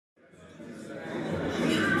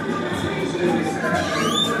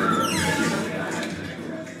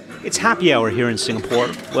It's happy hour here in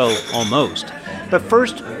Singapore. Well, almost. But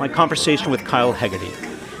first, my conversation with Kyle Hegarty.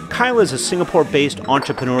 Kyle is a Singapore-based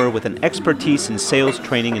entrepreneur with an expertise in sales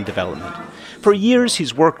training and development. For years,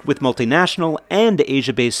 he's worked with multinational and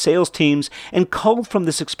Asia-based sales teams and culled from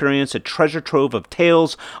this experience a treasure trove of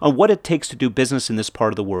tales on what it takes to do business in this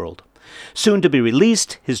part of the world. Soon to be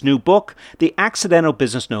released, his new book, The Accidental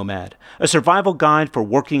Business Nomad, a survival guide for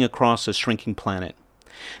working across a shrinking planet.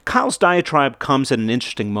 Kyle's diatribe comes at an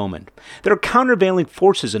interesting moment. There are countervailing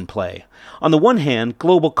forces in play. On the one hand,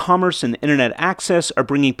 global commerce and internet access are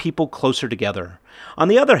bringing people closer together. On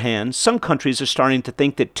the other hand, some countries are starting to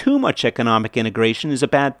think that too much economic integration is a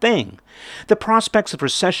bad thing. The prospects of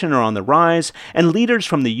recession are on the rise, and leaders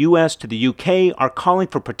from the US to the UK are calling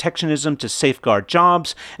for protectionism to safeguard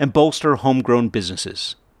jobs and bolster homegrown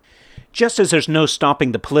businesses. Just as there's no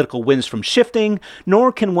stopping the political winds from shifting,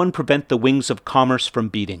 nor can one prevent the wings of commerce from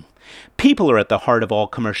beating. People are at the heart of all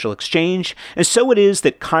commercial exchange, and so it is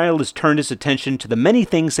that Kyle has turned his attention to the many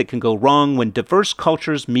things that can go wrong when diverse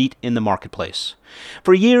cultures meet in the marketplace.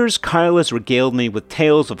 For years, Kyle has regaled me with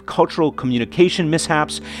tales of cultural communication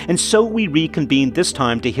mishaps, and so we reconvened this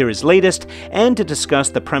time to hear his latest and to discuss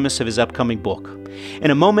the premise of his upcoming book.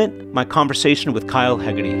 In a moment, my conversation with Kyle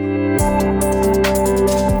Hegarty.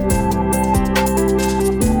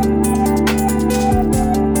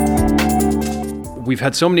 We've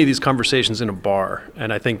had so many of these conversations in a bar,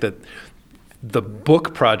 and I think that the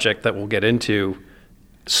book project that we'll get into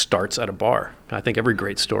starts at a bar. I think every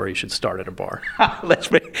great story should start at a bar.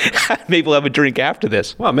 Maybe we'll have a drink after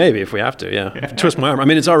this. Well, maybe if we have to, yeah. Twist my arm. I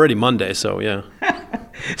mean, it's already Monday, so yeah.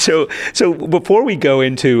 So before we go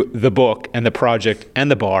into the book and the project and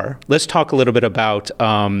the bar, let's talk a little bit about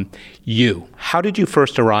you. How did you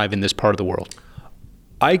first arrive in this part of the world?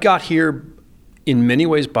 I got here in many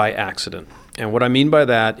ways by accident. And what I mean by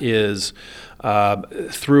that is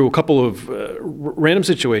through a couple of random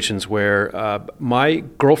situations where my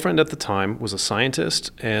girlfriend at the time was a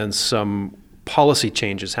scientist, and some policy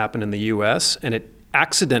changes happened in the US, and it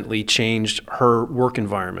accidentally changed her work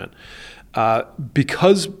environment.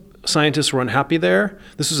 Because scientists were unhappy there,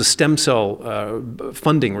 this was a stem cell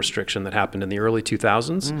funding restriction that happened in the early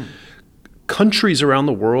 2000s. Countries around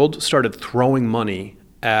the world started throwing money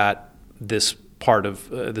at this part of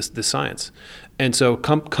this science. And so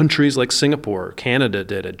countries like Singapore, Canada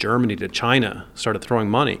did it, Germany did, China started throwing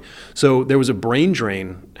money. So there was a brain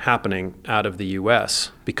drain happening out of the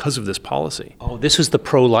US because of this policy. Oh, this was the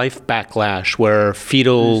pro-life backlash where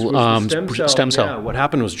fetal stem cell. Yeah, what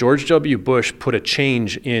happened was George W. Bush put a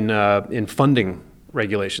change in funding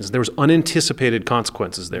regulations. There was unanticipated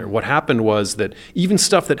consequences there. What happened was that even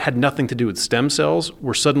stuff that had nothing to do with stem cells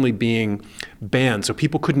were suddenly being banned. So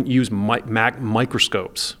people couldn't use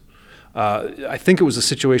microscopes. I think it was a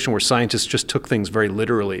situation where scientists just took things very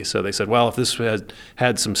literally. So they said, well, if this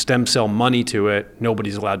had some stem cell money to it,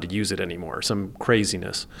 nobody's allowed to use it anymore. Some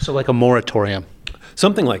craziness. So like a moratorium.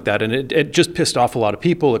 Something like that. And it just pissed off a lot of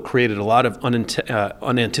people. It created a lot of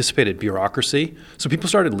unanticipated bureaucracy. So people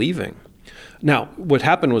started leaving. Now, what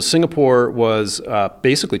happened was Singapore was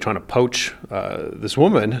basically trying to poach this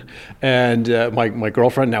woman and my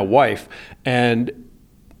girlfriend, now wife. And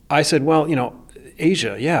I said, well,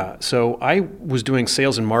 Asia, yeah. So I was doing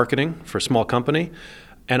sales and marketing for a small company.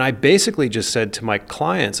 And I basically just said to my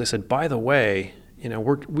clients, I said, by the way,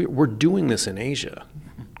 we're doing this in Asia.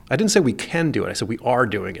 I didn't say we can do it. I said we are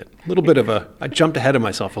doing it. A little bit of I jumped ahead of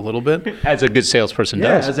myself a little bit. As a good salesperson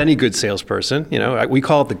does. As any good salesperson. We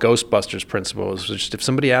call it the Ghostbusters principle. It's just if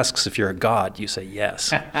somebody asks if you're a god, you say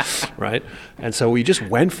yes, right? And so we just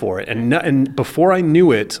went for it. And before I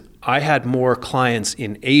knew it, I had more clients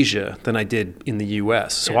in Asia than I did in the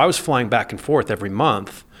US. So I was flying back and forth every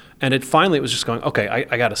month. And it was just going, okay,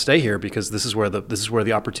 I got to stay here because this is where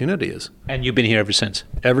the opportunity is. And you've been here ever since?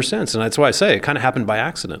 Ever since. And that's why I say it kind of happened by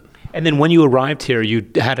accident. And then when you arrived here, you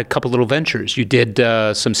had a couple little ventures. You did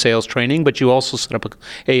some sales training, but you also set up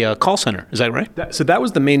a call center. Is that right? So that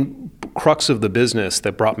was the main crux of the business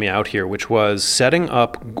that brought me out here, which was setting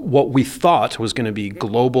up what we thought was going to be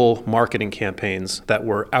global marketing campaigns that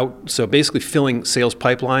were out. So basically filling sales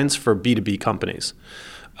pipelines for B2B companies.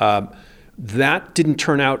 That didn't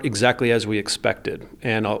turn out exactly as we expected,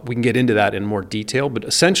 and we can get into that in more detail, but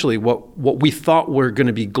essentially what we thought were going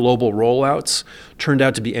to be global rollouts turned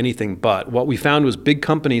out to be anything but. What we found was big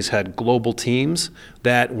companies had global teams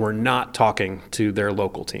that were not talking to their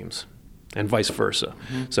local teams, and vice versa.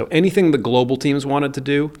 Mm-hmm. So anything the global teams wanted to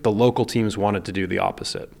do, the local teams wanted to do the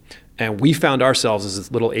opposite. And we found ourselves as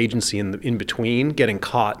this little agency in between, getting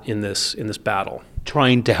caught in this battle.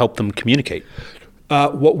 Trying to help them communicate.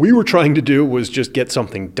 What we were trying to do was just get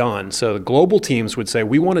something done. So the global teams would say,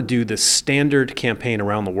 we want to do this standard campaign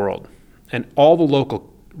around the world. And all the local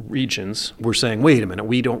regions were saying, wait a minute,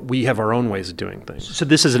 we have our own ways of doing things. So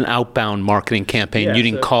this is an outbound marketing campaign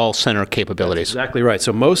using call center capabilities. That's exactly right.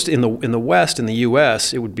 So most in the West, in the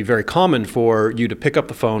US, it would be very common for you to pick up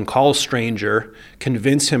the phone, call a stranger,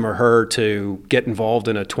 convince him or her to get involved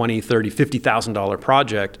in a $20,000, $30,000, $50,000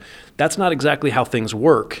 project. That's not exactly how things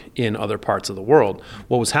work in other parts of the world.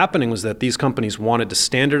 What was happening was that these companies wanted to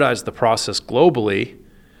standardize the process globally,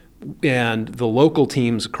 and the local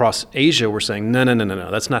teams across Asia were saying, no,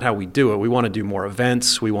 that's not how we do it. We want to do more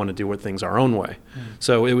events. We want to do things our own way.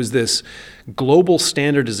 So it was this global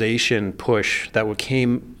standardization push that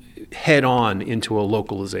came head on into a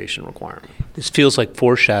localization requirement. This feels like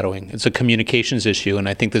foreshadowing. It's a communications issue, and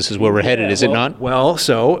I think this is where we're headed, is it not? Well,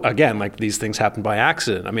 so again, like these things happen by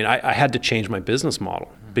accident. I mean, I had to change my business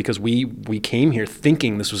model because we came here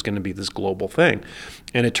thinking this was going to be this global thing.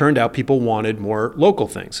 And it turned out people wanted more local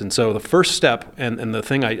things. And so the first step, and the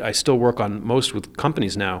thing I still work on most with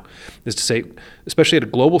companies now, is to say, especially at a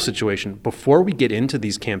global situation, before we get into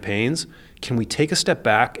these campaigns, can we take a step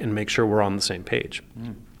back and make sure we're on the same page?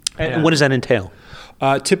 And what does that entail?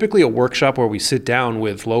 Typically a workshop where we sit down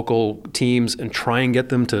with local teams and try and get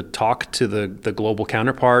them to talk to the global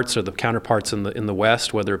counterparts or the counterparts in the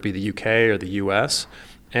West, whether it be the UK or the US.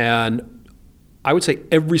 And I would say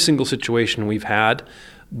every single situation we've had,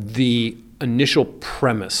 the initial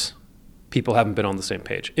premise, people haven't been on the same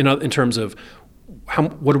page in terms of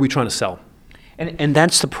what are we trying to sell? And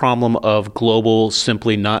that's the problem of global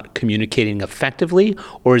simply not communicating effectively,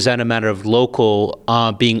 or is that a matter of local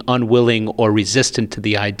being unwilling or resistant to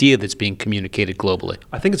the idea that's being communicated globally?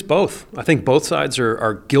 I think it's both. I think both sides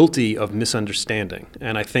are guilty of misunderstanding.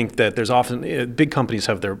 And I think that there's often, big companies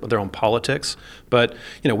have their own politics, but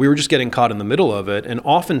we were just getting caught in the middle of it. And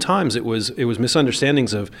oftentimes it was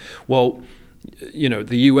misunderstandings of, well,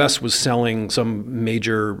 the U.S. was selling some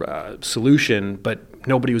major solution, but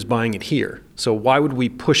nobody was buying it here. So why would we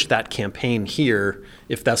push that campaign here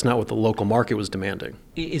if that's not what the local market was demanding?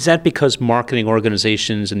 Is that because marketing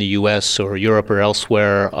organizations in the U.S. or Europe or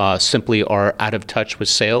elsewhere simply are out of touch with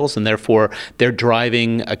sales, and therefore they're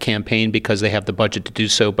driving a campaign because they have the budget to do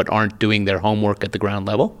so but aren't doing their homework at the ground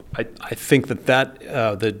level? I think that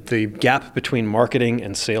the gap between marketing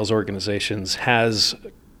and sales organizations has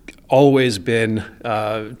always been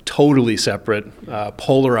totally separate,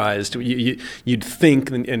 polarized. You'd think,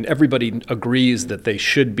 and everybody agrees that they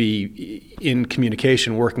should be in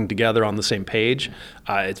communication, working together on the same page.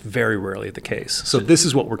 It's very rarely the case. So this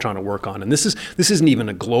is what we're trying to work on. And this isn't even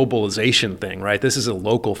a globalization thing, right? This is a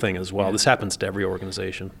local thing as well. This happens to every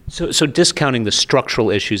organization. So discounting the structural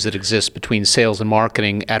issues that exist between sales and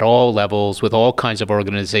marketing at all levels with all kinds of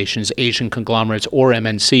organizations, Asian conglomerates or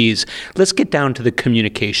MNCs, let's get down to the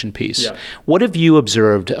communication piece. Yeah. What have you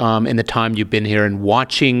observed in the time you've been here in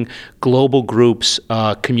watching global groups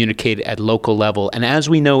communicate at local level? And as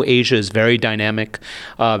we know, Asia is very dynamic,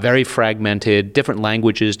 very fragmented, different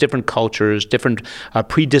languages, different cultures, different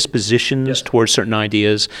predispositions towards certain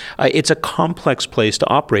ideas. It's a complex place to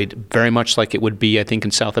operate, very much like it would be, I think,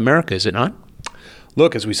 in South America, is it not?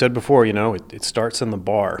 Look, as we said before, it starts in the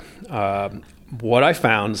bar. What I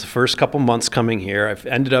found is the first couple months coming here, I've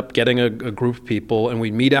ended up getting a group of people, and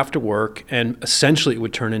we'd meet after work, and essentially it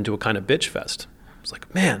would turn into a kind of bitch fest. It's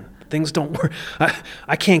like, man, things don't work.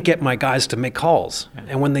 I can't get my guys to make calls.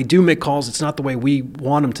 And when they do make calls, it's not the way we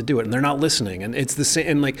want them to do it, and they're not listening. And it's the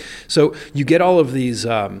same. And so you get all of these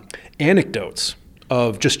anecdotes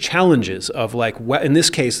of just challenges of in this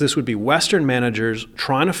case, this would be Western managers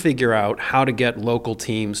trying to figure out how to get local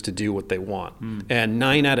teams to do what they want. And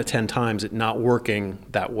 9 out of 10 times it not working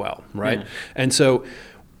that well, right? Yeah. And so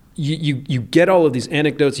you get all of these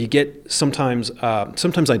anecdotes, you get sometimes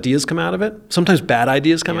ideas come out of it, sometimes bad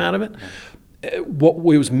ideas come out of it. Yeah. What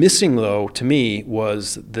was missing though, to me,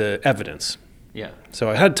 was the evidence. Yeah. So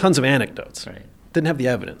I had tons of anecdotes. Right. Didn't have the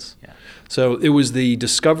evidence. Yeah. So it was the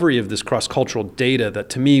discovery of this cross-cultural data that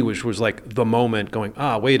to me was like the moment going,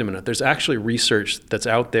 wait a minute, there's actually research that's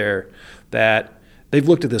out there that they've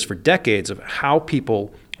looked at this for decades of how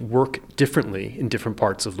people work differently in different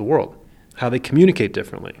parts of the world, how they communicate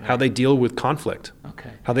differently, how they deal with conflict,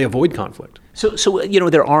 how they avoid conflict. So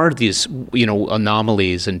there are these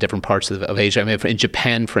anomalies in different parts of Asia. I mean, in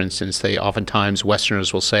Japan, for instance, they oftentimes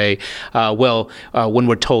Westerners will say, when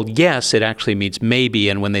we're told yes, it actually means maybe,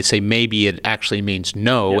 and when they say maybe, it actually means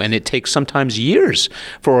no. Yes. And it takes sometimes years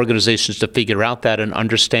for organizations to figure out that and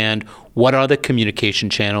understand what are the communication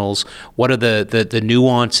channels, what are the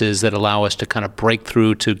nuances that allow us to kind of break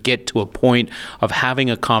through to get to a point of having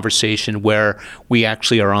a conversation where we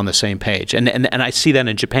actually are on the same page. And I see that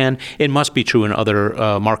in Japan. It must be true in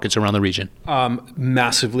other markets around the region.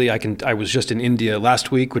 Massively. I was just in India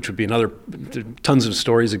last week, which would be another tons of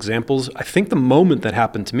stories, examples. I think the moment that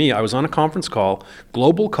happened to me, I was on a conference call,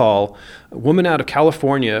 global call. A woman out of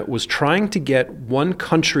California was trying to get one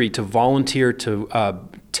country to volunteer to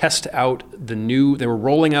test out they were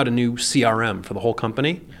rolling out a new CRM for the whole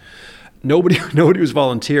company. Nobody was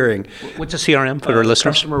volunteering. What's a CRM for our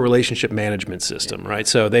listeners? Customer relationship management system, right?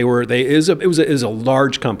 So it was a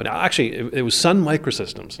large company. Actually, it was Sun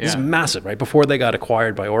Microsystems. Yeah. It's massive, right? Before they got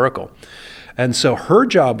acquired by Oracle. And so her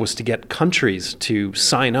job was to get countries to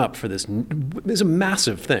sign up for this. It was a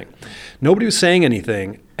massive thing. Nobody was saying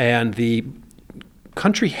anything, and the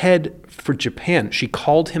country head for Japan, she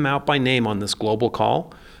called him out by name on this global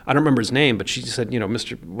call. I don't remember his name, but she said,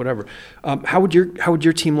 Mr. Whatever, how would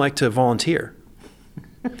your team like to volunteer?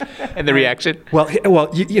 And the reaction? Well, it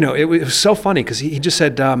was so funny because he just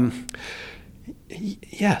said,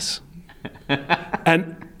 yes.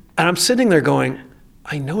 And I'm sitting there going,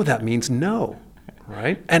 I know that means no,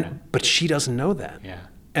 right? But she doesn't know that. Yeah.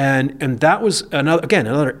 And that was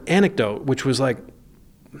another anecdote, which was like,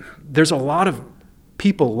 there's a lot of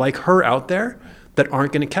people like her out there that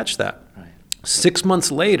aren't going to catch that. 6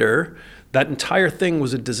 months later, that entire thing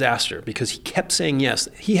was a disaster because he kept saying yes.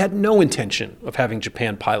 He had no intention of having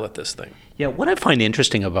Japan pilot this thing. Yeah, what I find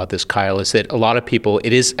interesting about this, Kyle, is that a lot of people,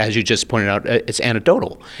 it is, as you just pointed out, it's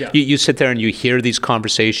anecdotal. Yeah. You sit there and you hear these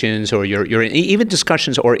conversations, or you're in even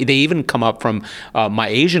discussions, or they even come up from my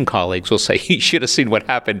Asian colleagues will say, you should have seen what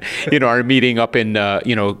happened in our meeting up in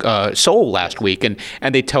Seoul last week, and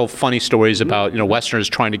they tell funny stories about Westerners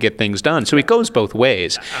trying to get things done. So it goes both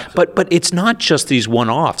ways. But it's not just these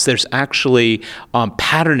one-offs. There's actually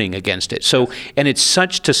patterning against it. So, and it's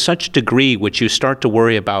to such a degree, which you start to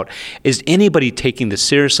worry about, is anybody taking this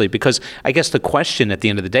seriously? Because I guess the question at the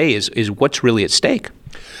end of the day is what's really at stake?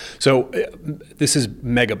 So this is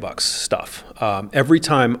megabucks stuff. Every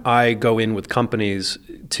time I go in with companies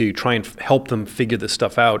to try and help them figure this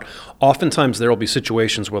stuff out, oftentimes there will be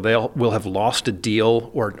situations where will have lost a deal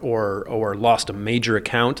or lost a major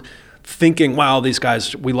account, thinking, wow, these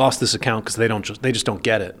guys, we lost this account because they just don't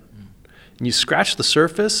get it. And you scratch the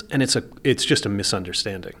surface, and it's just a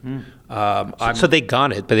misunderstanding. So they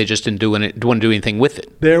got it, but they just didn't want to do anything with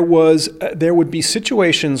it. There would be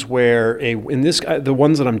situations where the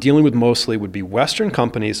ones that I'm dealing with mostly would be Western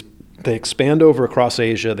companies. They expand over across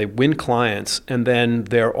Asia, they win clients, and then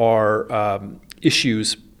there are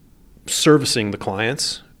issues servicing the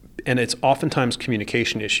clients. And it's oftentimes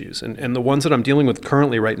communication issues. And the ones that I'm dealing with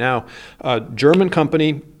currently right now, a German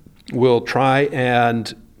company will try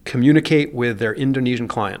and communicate with their Indonesian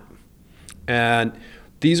client. And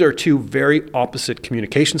these are two very opposite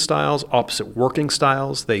communication styles, opposite working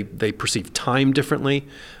styles. They perceive time differently.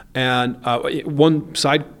 And one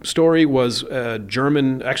side story was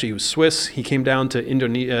German, actually he was Swiss. He came down to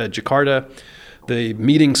Jakarta. The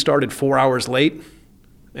meeting started 4 hours late.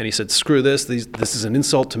 And he said, screw this. This is an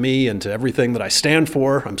insult to me and to everything that I stand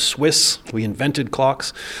for. I'm Swiss. We invented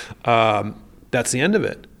clocks. That's the end of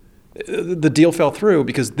it. The deal fell through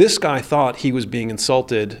because this guy thought he was being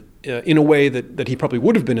insulted in a way that he probably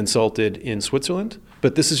would have been insulted in Switzerland.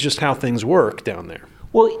 But this is just how things work down there.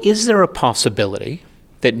 Well, is there a possibility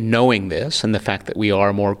that knowing this and the fact that we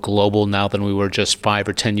are more global now than we were just 5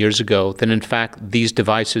 or 10 years ago, that in fact these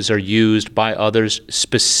devices are used by others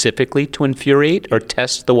specifically to infuriate or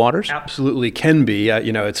test the waters? Absolutely can be.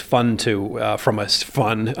 It's fun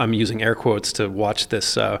I'm using air quotes, to watch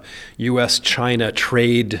this U.S.-China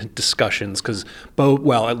trade discussions because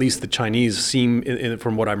at least the Chinese seem,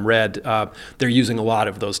 from what I'm read, they're using a lot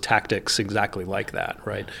of those tactics exactly like that,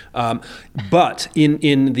 right? But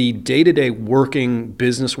in the day-to-day working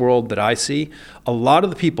business world that I see, a lot of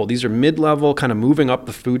the people, these are mid-level, kind of moving up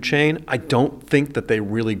the food chain. I don't think that they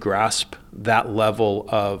really grasp that level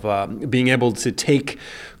of being able to take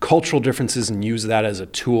cultural differences and use that as a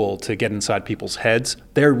tool to get inside people's heads.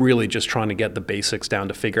 They're really just trying to get the basics down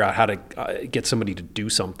to figure out how to get somebody to do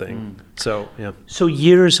something. So, yeah. So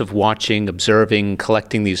years of watching, observing,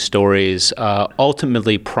 collecting these stories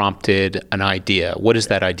ultimately prompted an idea. What is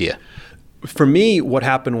that idea? For me, what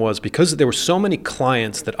happened was because there were so many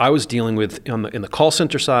clients that I was dealing with in the call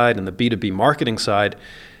center side and the B2B marketing side,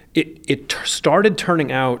 it started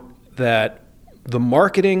turning out that the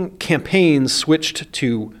marketing campaigns switched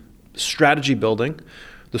to strategy building.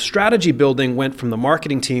 The strategy building went from the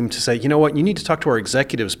marketing team to say, you know what, you need to talk to our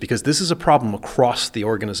executives because this is a problem across the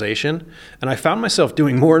organization. And I found myself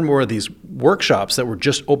doing more and more of these workshops that were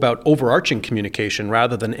just about overarching communication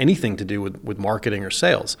rather than anything to do with marketing or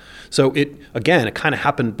sales. So it kind of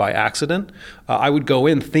happened by accident. I would go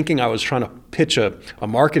in thinking I was trying to pitch a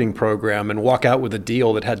marketing program and walk out with a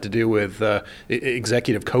deal that had to do with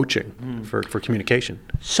executive coaching for communication.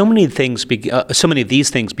 So many of these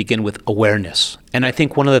things begin with awareness. And I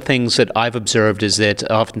think one of the things that I've observed is that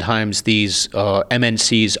oftentimes these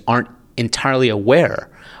MNCs aren't entirely aware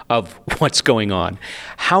of what's going on.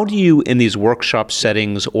 How do you, in these workshop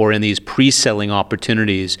settings or in these pre-selling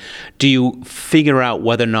opportunities, do you figure out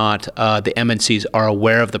whether or not the MNCs are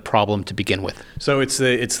aware of the problem to begin with? So it's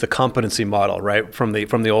the competency model, right, from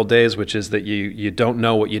the old days, which is that you don't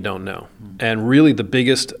know what you don't know. And really the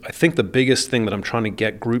biggest thing that I'm trying to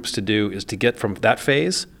get groups to do is to get from that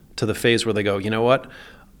phase to the phase where they go, you know what,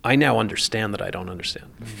 I now understand that I don't understand.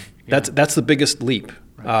 Yeah. That's the biggest leap.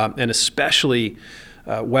 Right. And especially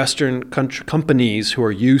Western companies who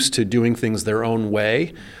are used to doing things their own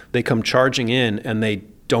way, they come charging in and they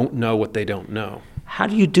don't know what they don't know. How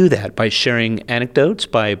do you do that? By sharing anecdotes,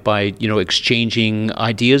 by exchanging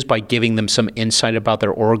ideas, by giving them some insight about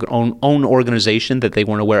their own organization that they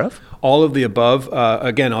weren't aware of? All of the above.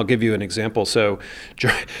 Again, I'll give you an example. So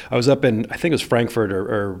I was up in, I think it was Frankfurt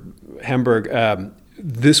or Hamburg.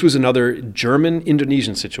 This was another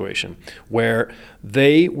German-Indonesian situation where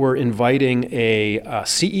they were inviting a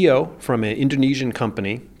CEO from an Indonesian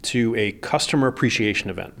company to a customer appreciation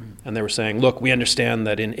event. And they were saying, look, we understand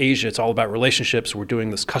that in Asia it's all about relationships. We're doing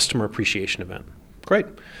this customer appreciation event. Great.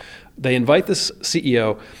 They invite this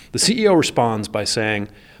CEO. The CEO responds by saying,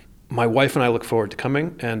 my wife and I look forward to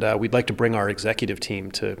coming, and we'd like to bring our executive team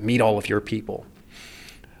to meet all of your people.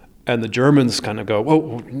 And the Germans kind of go,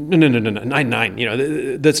 whoa, no,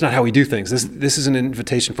 9. That's not how we do things. This is an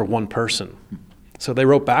invitation for one person. So they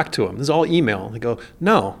wrote back to him. This is all email. They go,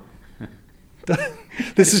 no,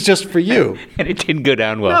 this is just for you. And it didn't go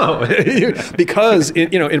down well. No, because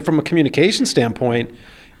and from a communication standpoint,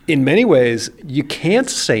 in many ways, you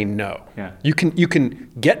can't say no. Yeah. You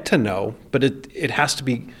can get to no, but it has to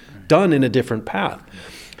be done in a different path.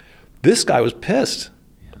 This guy was pissed.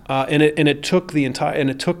 And it took the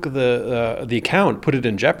account, put it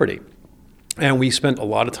in jeopardy, and we spent a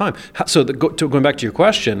lot of time. So going back to your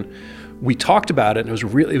question, we talked about it, and it was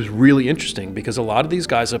really interesting because a lot of these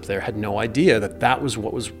guys up there had no idea that was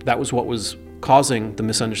what was causing the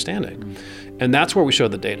misunderstanding, and that's where we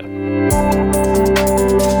showed the data.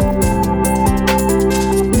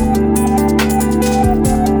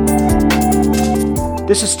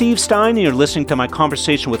 This is Steve Stein, and you're listening to my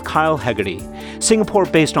conversation with Kyle Hegarty,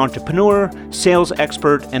 Singapore-based entrepreneur, sales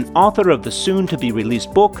expert, and author of the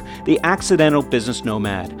soon-to-be-released book, The Accidental Business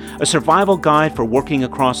Nomad, a survival guide for working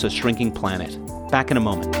across a shrinking planet. Back in a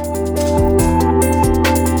moment.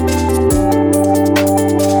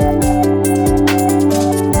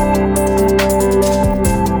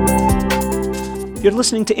 You're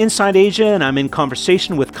listening to Inside Asia, and I'm in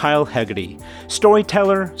conversation with Kyle Hegarty,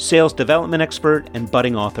 storyteller, sales development expert, and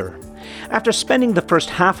budding author. After spending the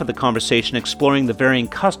first half of the conversation exploring the varying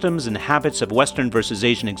customs and habits of Western versus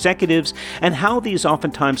Asian executives and how these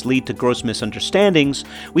oftentimes lead to gross misunderstandings,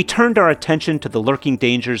 we turned our attention to the lurking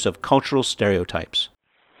dangers of cultural stereotypes.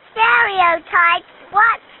 Stereotypes?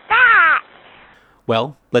 What's that?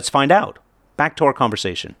 Well, let's find out. Back to our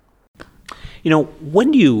conversation.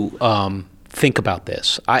 When you think about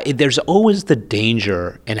this, there's always the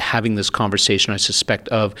danger in having this conversation, I suspect,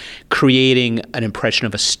 of creating an impression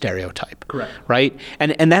of a stereotype. Correct. Right?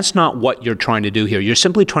 And that's not what you're trying to do here. You're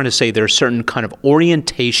simply trying to say there are certain kind of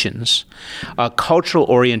orientations, cultural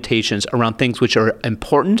orientations around things which are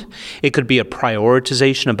important. It could be a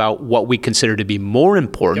prioritization about what we consider to be more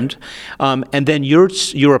important. Yep. And then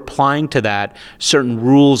you're applying to that certain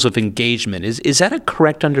rules of engagement. Is that a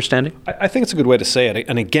correct understanding? I think it's a good way to say it.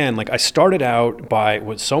 And again, I started out by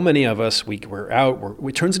what so many of us,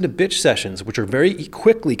 it turns into bitch sessions, which are very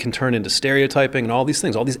quickly can turn into stereotyping and all these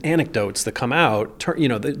things, all these anecdotes that come out,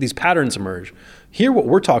 these patterns emerge. Here, what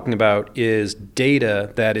we're talking about is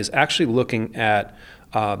data that is actually looking at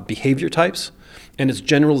behavior types and its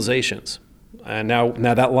generalizations. And now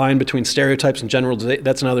that line between stereotypes and generalization,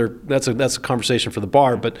 that's a conversation for the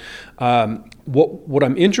bar. But what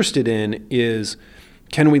I'm interested in is,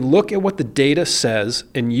 can we look at what the data says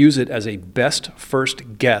and use it as a best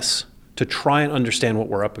first guess to try and understand what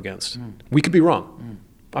we're up against. We could be wrong.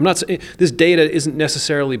 I'm not saying this data isn't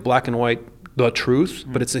necessarily black and white the truth,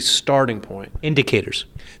 but it's a starting point. Indicators.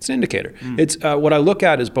 It's an indicator. It's what I look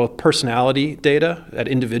at is both personality data at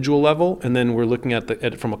individual level, and then we're looking at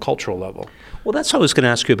it from a cultural level. Well, that's what I was going to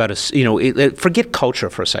ask you about. Forget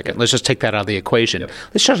culture for a second. Let's just take that out of the equation.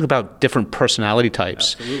 Let's talk about different personality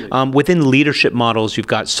types. Within leadership models, you've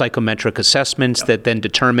got psychometric assessments that then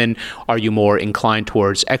determine, are you more inclined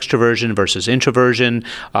towards extroversion versus introversion?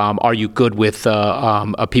 Are you good with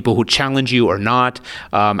people who challenge you or not?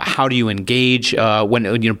 How do you engage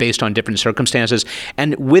when based on different circumstances?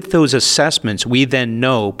 And with those assessments, we then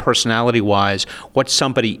know personality-wise what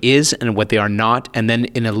somebody is and what they are not. And then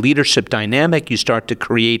in a leadership dynamic, you start to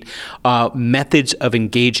create methods of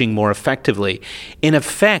engaging more effectively. In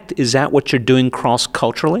effect, is that what you're doing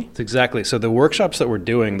cross-culturally? That's exactly. So the workshops that we're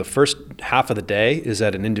doing, the first half of the day is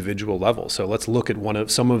at an individual level. So let's look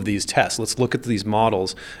at some of these tests. Let's look at these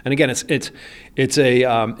models. And again, it's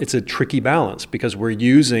a tricky balance because we're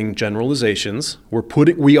using generalizations.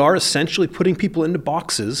 We are essentially putting people into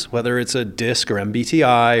boxes, whether it's a DISC or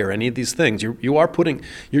MBTI or any of these things. You are putting,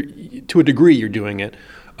 to a degree, you're doing it.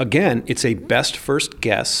 Again, it's a best first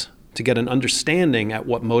guess to get an understanding at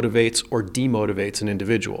what motivates or demotivates an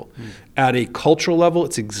individual. At a cultural level,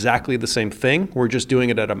 it's exactly the same thing. We're just doing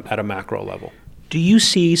it at a macro level. Do you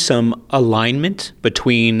see some alignment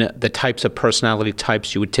between the types of personality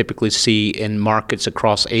types you would typically see in markets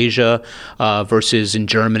across Asia versus in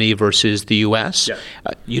Germany versus the U.S.? Yeah.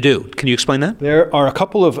 You do. Can you explain that? There are a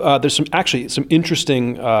couple of, there's some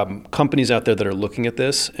interesting companies out there that are looking at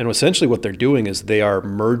this, and essentially what they're doing is they are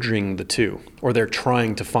merging the two, or they're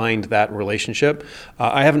trying to find that relationship.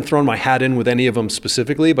 I haven't thrown my hat in with any of them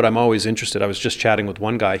specifically, but I'm always interested. I was just chatting with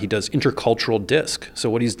one guy. He does intercultural DISC. So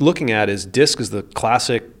what he's looking at is DISC is the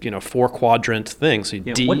classic, 4-quadrant thing. So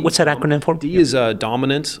D, what's that acronym for? D is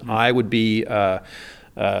dominant. I would be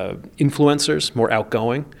influencers, more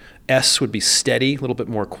outgoing. S would be steady, a little bit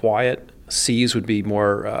more quiet. C's would be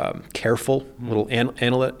more careful, little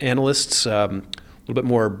analysts, a little bit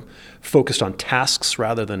more focused on tasks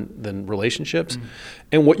rather than relationships.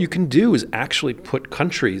 And what you can do is actually put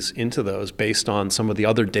countries into those based on some of the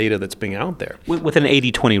other data that's being out there. With an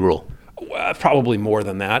 80-20 rule. Probably more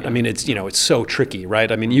than that. I mean, it's so tricky,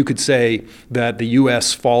 right? I mean, you could say that the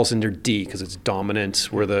U.S. falls under D because it's dominant.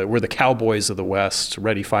 We're the cowboys of the West,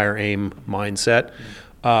 ready, fire, aim mindset.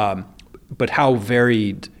 But how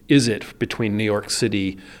varied is it between New York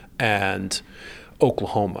City and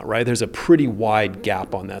Oklahoma, right? There's a pretty wide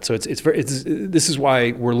gap on that. So this is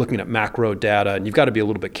why we're looking at macro data, and you've got to be a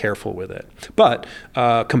little bit careful with it. But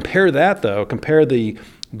compare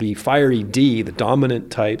the fiery D, the dominant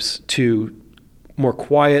types, to more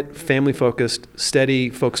quiet, family-focused, steady,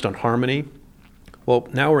 focused on harmony. Well,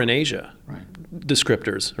 now we're in Asia. Right.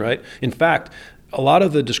 Descriptors, right? In fact, a lot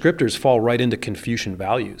of the descriptors fall right into Confucian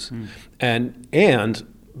values. And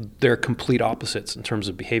they're complete opposites in terms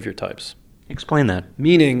of behavior types. Explain that.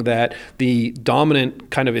 Meaning that the dominant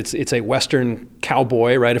kind of, it's a Western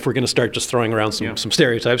cowboy, right? If we're going to start just throwing around some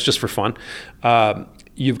stereotypes just for fun.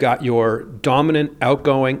 You've got your dominant,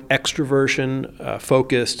 outgoing, extroversion,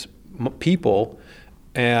 focused people,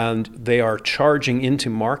 and they are charging into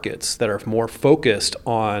markets that are more focused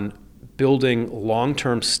on building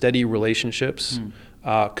long-term steady relationships,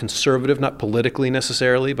 conservative, not politically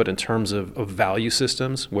necessarily, but in terms of value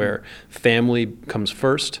systems where family comes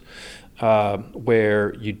first,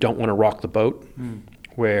 where you don't want to rock the boat,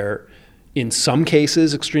 where in some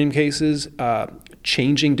cases, extreme cases,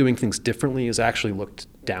 doing things differently is actually looked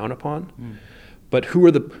down upon. But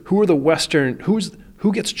who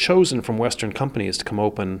gets chosen from Western companies to come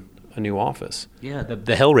open a new office? Yeah,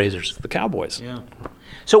 the Hellraisers. The cowboys. Yeah.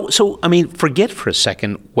 So I mean, forget for a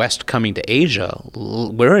second West coming to Asia.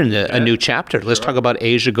 We're in a new chapter. Let's talk about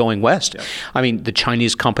Asia going West. Yeah. I mean, the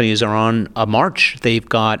Chinese companies are on a march. They've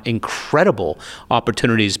got incredible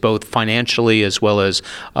opportunities, both financially as well as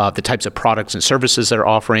the types of products and services they're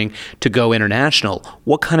offering to go international.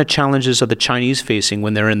 What kind of challenges are the Chinese facing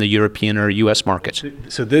when they're in the European or U.S. markets?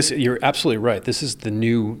 So you're absolutely right. This is the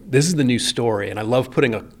new story, and I love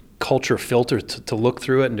putting a culture filter to look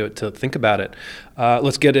through it and to think about it.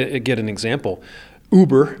 Let's get an example.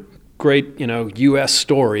 Uber, great, U.S.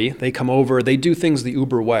 story. They come over, they do things the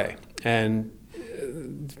Uber way, and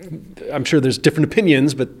I'm sure there's different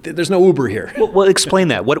opinions, but there's no Uber here. Well, explain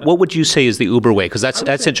that. What would you say is the Uber way? Because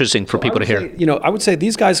that's interesting for people to hear. I would say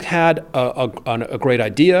these guys had a great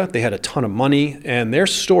idea. They had a ton of money, and their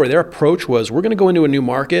approach was, we're going to go into a new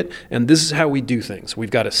market, and this is how we do things.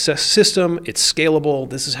 We've got a system. It's scalable.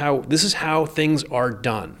 This is how things are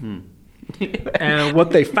done. And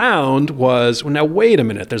what they found was, well, now wait a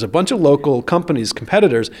minute, there's a bunch of local companies,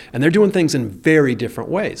 competitors, and they're doing things in very different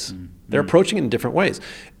ways. They're approaching it in different ways.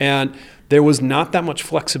 And there was not that much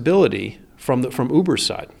flexibility from Uber's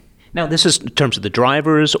side. Now, this is in terms of the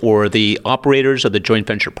drivers or the operators or the joint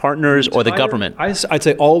venture partners or the government? I'd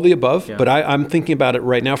say all of the above, but I'm thinking about it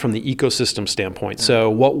right now from the ecosystem standpoint.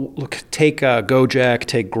 So take Gojek,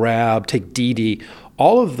 take Grab, take Didi,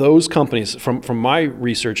 all of those companies, from my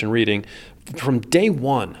research and reading, from day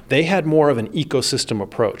one, they had more of an ecosystem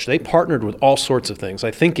approach. They partnered with all sorts of things. I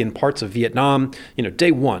think in parts of Vietnam,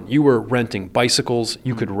 day one, you were renting bicycles,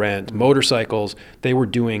 you could rent motorcycles. They were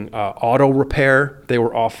doing auto repair. They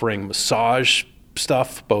were offering massage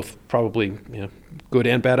stuff, both probably good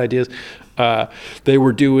and bad ideas. They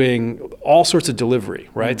were doing all sorts of delivery,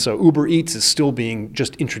 right? So Uber Eats is still being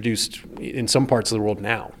just introduced in some parts of the world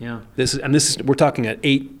now. Yeah. We're talking an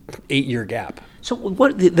 8-year gap. So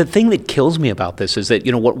what the thing that kills me about this is that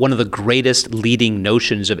one of the greatest leading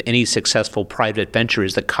notions of any successful private venture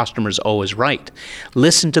is that customers always right.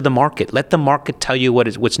 Listen to the market. Let the market tell you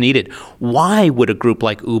what's needed. Why would a group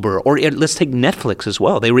like Uber, or let's take Netflix as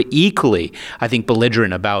well? They were equally, I think,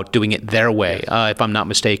 belligerent about doing it their way, if I'm not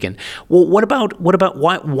mistaken. Well, what about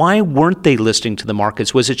why weren't they listening to the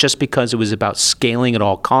markets? Was it just because it was about scaling at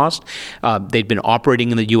all costs? They'd been operating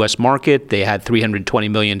in the U.S. market. They had 320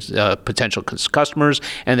 million potential customers,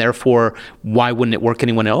 and therefore, why wouldn't it work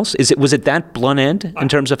anyone else? Was it that blunt end in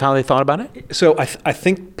terms of how they thought about it? So I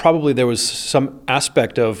think probably there was some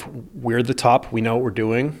aspect of we're the top, we know what we're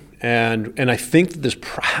doing, and I think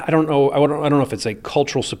that I don't know if it's a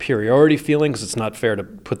cultural superiority feeling, because it's not fair to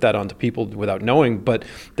put that onto people without knowing, but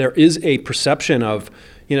there is a perception of,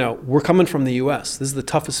 we're coming from the U.S. This is the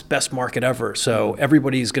toughest, best market ever. So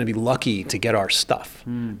everybody's going to be lucky to get our stuff.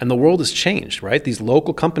 And the world has changed, right? These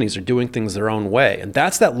local companies are doing things their own way. And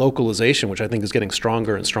that's that localization, which I think is getting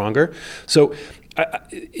stronger and stronger. So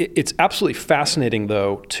it's absolutely fascinating,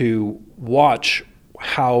 though, to watch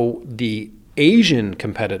how the Asian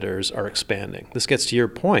competitors are expanding. This gets to your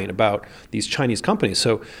point about these Chinese companies.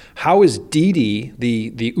 So how is Didi,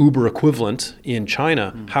 the Uber equivalent in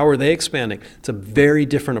China, how are they expanding? It's a very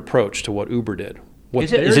different approach to what Uber did.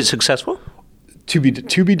 Is it successful? To be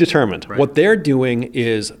determined. Right. What they're doing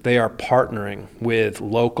is they are partnering with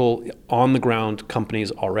local on-the-ground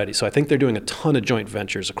companies already. So I think they're doing a ton of joint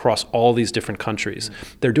ventures across all these different countries.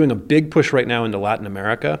 They're doing a big push right now into Latin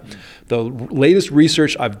America. The latest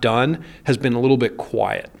research I've done has been a little bit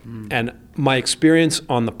quiet. And my experience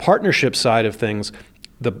on the partnership side of things,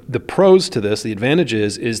 the pros to this, the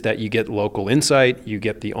advantages, is that you get local insight, you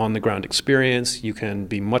get the on-the-ground experience, you can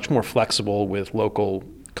be much more flexible with local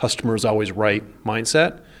customers always right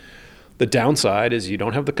mindset. The downside is you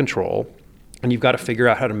don't have the control, and you've got to figure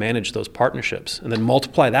out how to manage those partnerships and then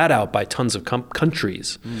multiply that out by tons of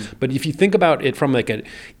countries. But if you think about it from like an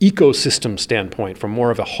ecosystem standpoint, from more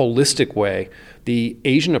of a holistic way, the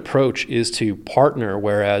Asian approach is to partner,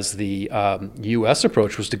 whereas the U.S.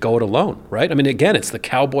 approach was to go it alone, right? I mean, again, it's the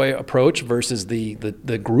cowboy approach versus the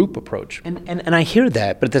group approach. And I hear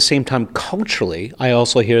that, but at the same time, culturally, I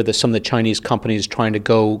also hear that some of the Chinese companies trying to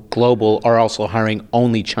go global are also hiring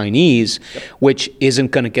only Chinese, which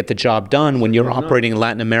isn't going to get the job done when you're operating in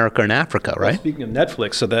Latin America and Africa, right? Well, speaking of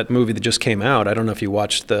Netflix, so that movie that just came out, I don't know if you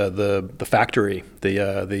watched the Factory,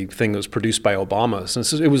 the thing that was produced by Obama.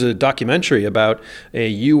 So it was a documentary about a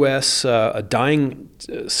U.S. A dying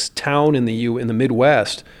town in the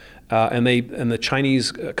Midwest, and the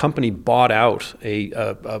Chinese company bought out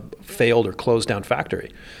a failed or closed down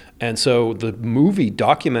factory. And so the movie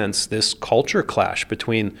documents this culture clash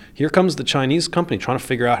between, here comes the Chinese company trying to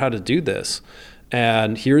figure out how to do this,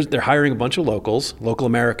 and they're hiring a bunch of local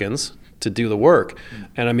Americans to do the work.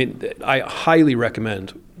 And I mean, I highly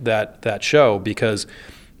recommend that show, because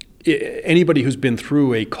anybody who's been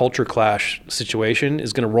through a culture clash situation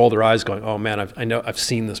is going to roll their eyes going, oh man, I've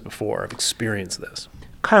seen this before. I've experienced this.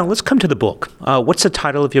 Kyle, let's come to the book. What's the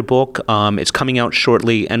title of your book? It's coming out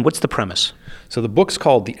shortly. And what's the premise? So the book's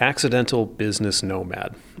called The Accidental Business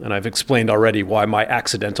Nomad. And I've explained already why my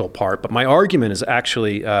accidental part. But my argument is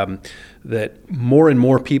actually that more and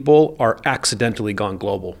more people are accidentally gone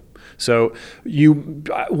global. So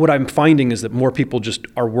what I'm finding is that more people just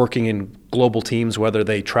are working in global teams, whether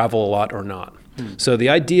they travel a lot or not. So the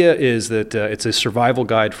idea is that it's a survival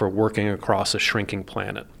guide for working across a shrinking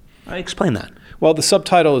planet. Explain that. Well, the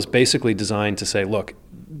subtitle is basically designed to say, look,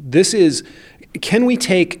 can we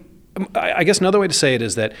take, I guess another way to say it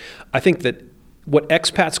is that I think that what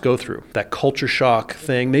expats go through, that culture shock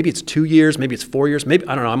thing, maybe it's 2 years, maybe it's 4 years, maybe,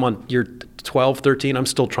 I don't know, I'm on year 12, 13, I'm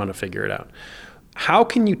still trying to figure it out. how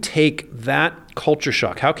can you take that culture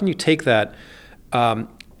shock? How can you take that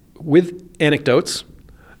with anecdotes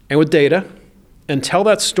and with data and tell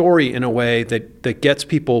that story in a way that gets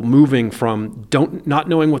people moving from not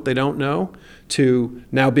knowing what they don't know to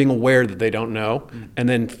now being aware that they don't know, and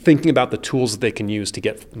then thinking about the tools that they can use to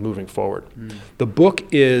get moving forward. The book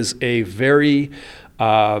is a very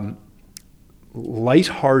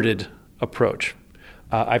lighthearted approach.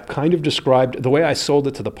 I've kind of described, the way I sold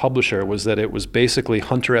it to the publisher was that it was basically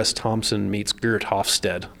Hunter S. Thompson meets Geert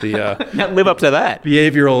Hofstede. Now live up to that.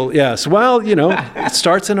 Behavioral, yes. Well, it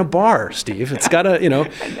starts in a bar, Steve. It's got to,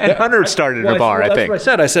 And Hunter started in a bar, I think. That's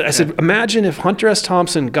what I said, imagine if Hunter S.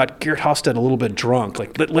 Thompson got Geert Hofstede a little bit drunk.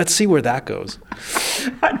 Like, let's see where that goes.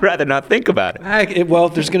 I'd rather not think about it. Well,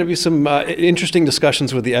 there's going to be some interesting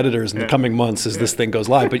discussions with the editors in the coming months as this thing goes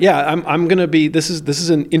live. But yeah, I'm going to be, this is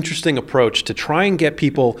an interesting approach to try and get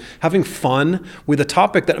people having fun with a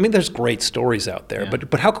topic that, there's great stories out there,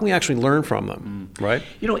 but how can we actually learn from them, right?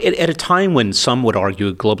 At a time when some would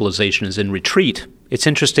argue globalization is in retreat, it's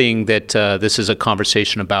interesting that this is a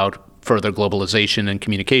conversation about further globalization and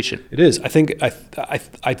communication. It is. I think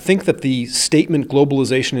that the statement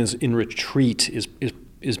globalization is in retreat is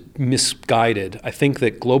misguided. I think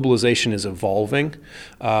that globalization is evolving.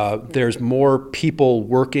 There's more people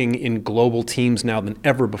working in global teams now than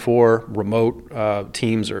ever before. Remote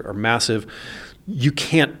teams are massive. You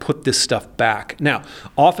can't put this stuff back. Now,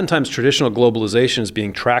 oftentimes traditional globalization is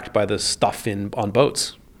being tracked by the stuff on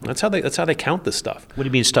boats. That's how they count this stuff. What do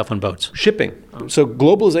you mean stuff on boats? Shipping. So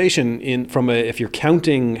globalization, if you're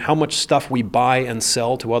counting how much stuff we buy and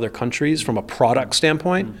sell to other countries from a product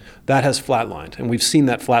standpoint, that has flatlined. And we've seen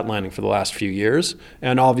that flatlining for the last few years.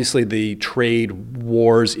 And obviously the trade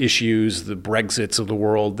wars issues, the Brexits of the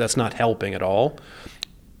world, that's not helping at all.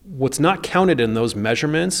 What's not counted in those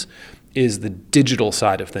measurements is the digital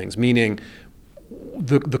side of things, meaning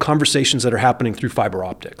the conversations that are happening through fiber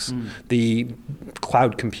optics, the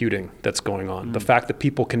cloud computing that's going on, the fact that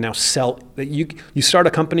people can now sell, that you start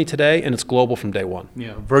a company today and it's global from day one.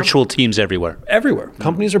 Yeah, virtual teams everywhere. Everywhere.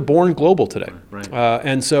 Companies are born global today. Right.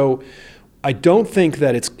 And so I don't think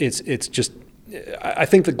that it's just, I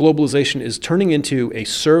think that globalization is turning into a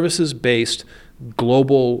services-based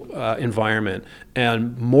global environment,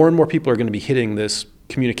 and more people are going to be hitting this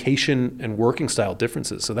communication and working style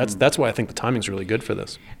differences. So that's why I think the timing's really good for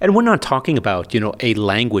this. And we're not talking about, a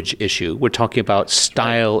language issue. We're talking about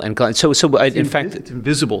style and so in fact, it's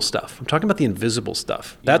invisible stuff. I'm talking about the invisible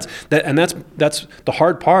stuff. That's the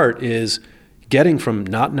hard part, is getting from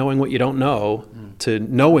not knowing what you don't know to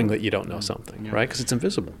knowing that you don't know something, right? Because it's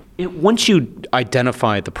invisible. Once you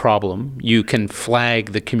identify the problem, you can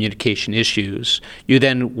flag the communication issues. You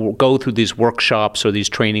then go through these workshops or these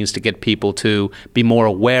trainings to get people to be more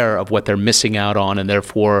aware of what they're missing out on, and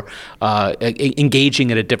therefore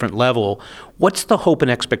engaging at a different level. What's the hope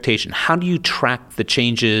and expectation? How do you track the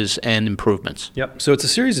changes and improvements? Yep. So it's a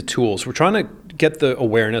series of tools. We're trying to get the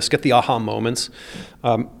awareness, get the aha moments.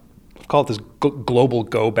 Call it this global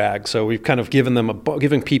go bag. So we've kind of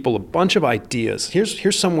giving people a bunch of ideas.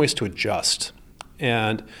 Here's some ways to adjust,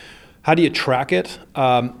 and how do you track it?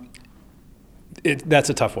 That's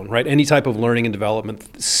a tough one, right? Any type of learning and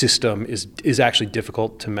development system is actually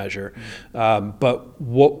difficult to measure. But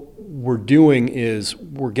what we're doing is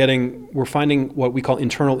we're finding what we call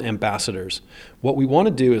internal ambassadors. What we want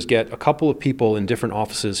to do is get a couple of people in different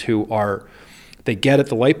offices they get it,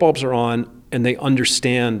 the light bulbs are on, and they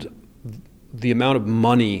understand the amount of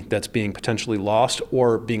money that's being potentially lost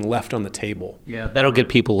or being left on the table. Yeah, that'll get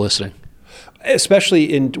people listening. Especially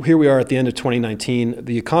here we are at the end of 2019,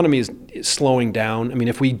 the economy is slowing down.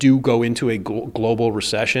 If we do go into a global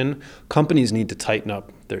recession, companies need to tighten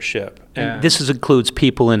up their ship. And this includes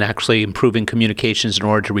people in actually improving communications in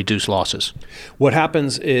order to reduce losses. What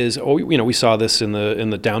happens is, we saw this in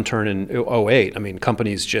the downturn in 2008.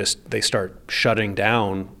 Companies they start shutting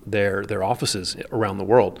down their offices around the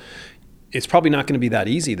world. It's probably not going to be that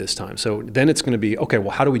easy this time. So then it's going to be, okay,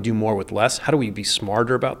 well, how do we do more with less? How do we be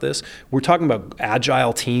smarter about this? We're talking about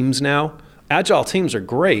agile teams now. Agile teams are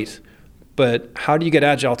great, but how do you get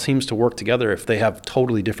agile teams to work together if they have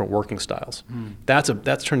totally different working styles?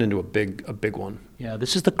 That's turned into a big one. Yeah,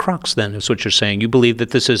 this is the crux then, is what you're saying. You believe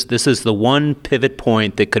that this is the one pivot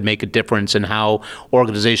point that could make a difference in how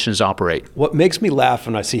organizations operate. What makes me laugh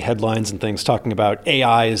when I see headlines and things talking about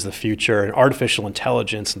AI is the future and artificial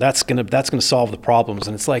intelligence, and that's gonna solve the problems.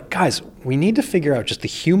 And it's like, guys, we need to figure out just the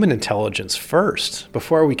human intelligence first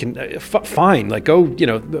before we can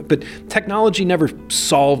but technology never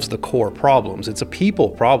solves the core problems. It's a people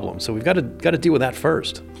problem. So we've got to deal with that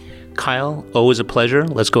first. Kyle, always a pleasure.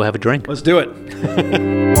 Let's go have a drink. Let's do it.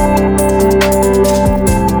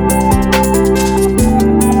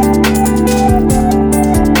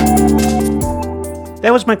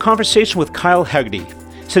 That was my conversation with Kyle Hegarty.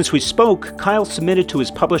 Since we spoke, Kyle submitted to his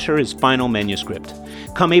publisher his final manuscript.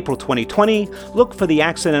 Come April 2020, look for The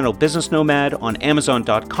Accidental Business Nomad on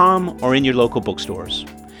Amazon.com or in your local bookstores.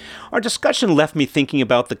 Our discussion left me thinking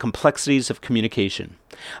about the complexities of communication.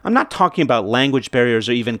 I'm not talking about language barriers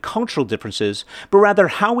or even cultural differences, but rather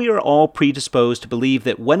how we are all predisposed to believe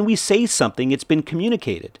that when we say something, it's been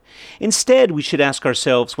communicated. Instead, we should ask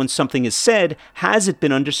ourselves, when something is said, has it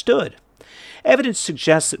been understood? Evidence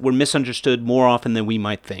suggests that we're misunderstood more often than we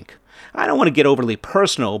might think. I don't want to get overly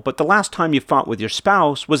personal, but the last time you fought with your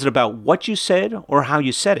spouse, was it about what you said or how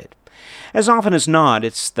you said it? As often as not,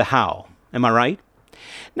 it's the how. Am I right?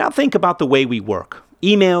 Now think about the way we work.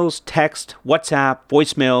 Emails, text, WhatsApp,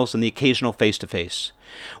 voicemails, and the occasional face-to-face.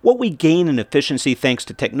 What we gain in efficiency thanks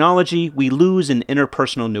to technology, we lose in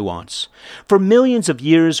interpersonal nuance. For millions of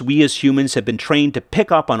years, we as humans have been trained to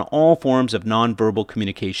pick up on all forms of nonverbal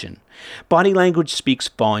communication. Body language speaks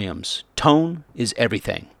volumes. Tone is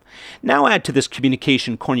everything. Now add to this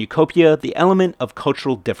communication cornucopia the element of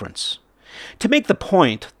cultural difference. To make the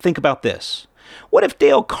point, think about this. What if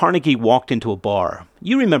Dale Carnegie walked into a bar?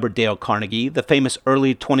 You remember Dale Carnegie, the famous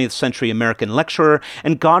early 20th century American lecturer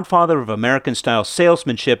and godfather of American-style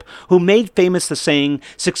salesmanship, who made famous the saying,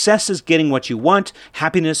 "Success is getting what you want,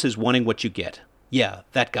 happiness is wanting what you get." Yeah,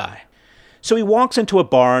 that guy. So he walks into a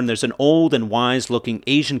bar and there's an old and wise-looking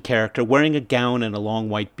Asian character wearing a gown and a long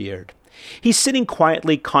white beard. He's sitting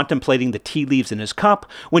quietly contemplating the tea leaves in his cup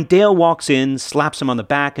when Dale walks in, slaps him on the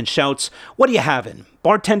back, and shouts, "What are you having?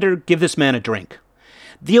 Bartender, give this man a drink."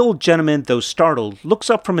 The old gentleman, though startled,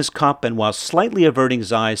 looks up from his cup and while slightly averting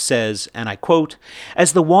his eyes says, and I quote,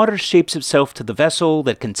 "As the water shapes itself to the vessel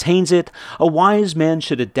that contains it, a wise man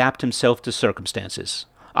should adapt himself to circumstances.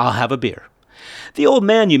 I'll have a beer." The old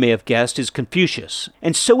man, you may have guessed, is Confucius,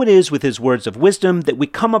 and so it is with his words of wisdom that we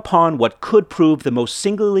come upon what could prove the most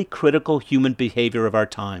singularly critical human behavior of our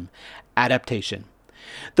time, adaptation.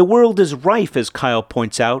 The world is rife, as Kyle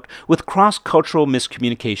points out, with cross-cultural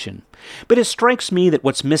miscommunication. But it strikes me that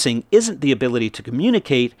what's missing isn't the ability to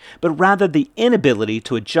communicate, but rather the inability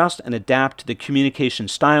to adjust and adapt to the communication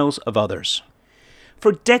styles of others.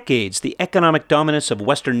 For decades, the economic dominance of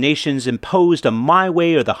Western nations imposed a my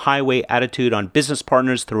way or the highway attitude on business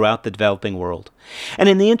partners throughout the developing world. And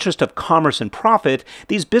in the interest of commerce and profit,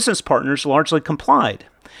 these business partners largely complied.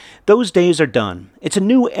 Those days are done. It's a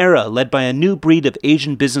new era led by a new breed of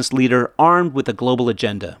Asian business leader armed with a global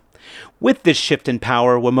agenda. With this shift in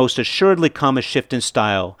power will most assuredly come a shift in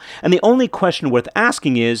style, and the only question worth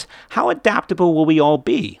asking is, how adaptable will we all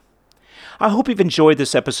be? I hope you've enjoyed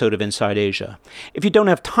this episode of Inside Asia. If you don't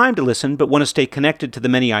have time to listen but want to stay connected to the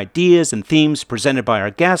many ideas and themes presented by our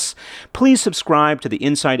guests, please subscribe to the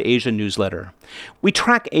Inside Asia newsletter. We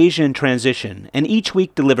track Asia in transition and each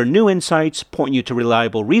week deliver new insights, point you to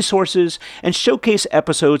reliable resources, and showcase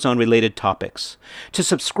episodes on related topics. To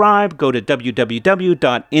subscribe, go to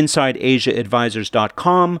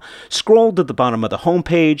www.insideasiaadvisors.com, scroll to the bottom of the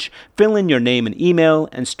homepage, fill in your name and email,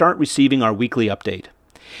 and start receiving our weekly update.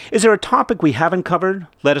 Is there a topic we haven't covered?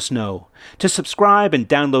 Let us know. To subscribe and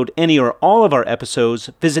download any or all of our episodes,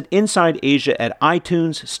 visit Inside Asia at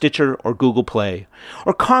iTunes, Stitcher, or Google Play.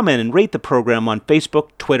 Or comment and rate the program on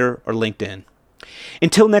Facebook, Twitter, or LinkedIn.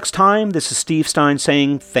 Until next time, this is Steve Stein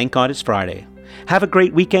saying, thank God it's Friday. Have a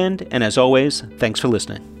great weekend, and as always, thanks for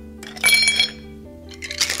listening.